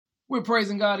We're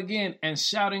praising God again and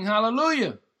shouting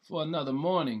hallelujah for another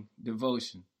morning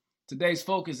devotion. Today's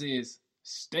focus is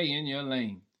stay in your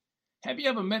lane. Have you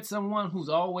ever met someone who's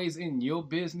always in your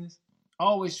business,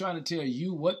 always trying to tell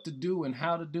you what to do and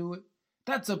how to do it?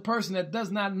 That's a person that does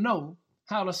not know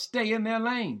how to stay in their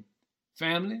lane.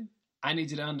 Family, I need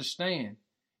you to understand.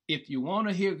 If you want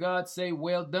to hear God say,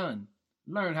 well done,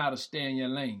 learn how to stay in your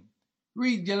lane.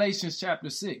 Read Galatians chapter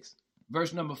 6,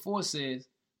 verse number 4 says,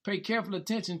 pay careful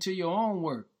attention to your own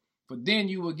work, for then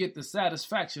you will get the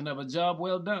satisfaction of a job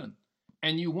well done,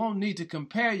 and you won't need to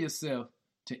compare yourself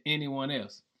to anyone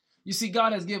else. You see,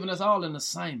 God has given us all an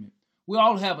assignment. We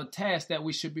all have a task that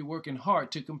we should be working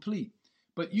hard to complete,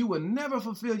 but you will never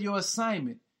fulfill your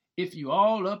assignment if you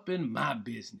all up in my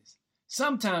business.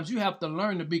 Sometimes you have to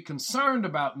learn to be concerned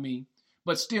about me,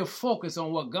 but still focus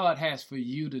on what God has for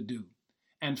you to do.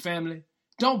 And family,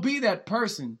 don't be that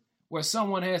person where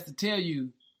someone has to tell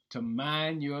you to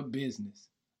mind your business.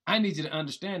 I need you to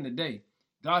understand today,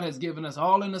 God has given us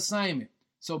all an assignment.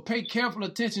 So pay careful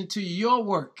attention to your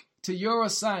work, to your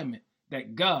assignment,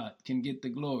 that God can get the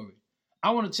glory.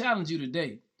 I want to challenge you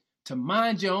today to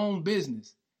mind your own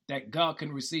business, that God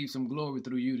can receive some glory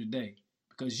through you today.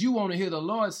 Because you want to hear the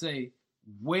Lord say,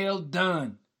 well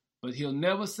done. But he'll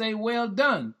never say well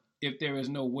done if there is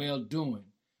no well doing.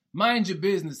 Mind your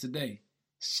business today.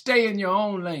 Stay in your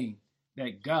own lane,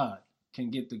 that God can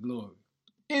get the glory.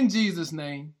 In Jesus'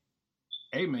 name,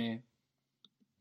 amen.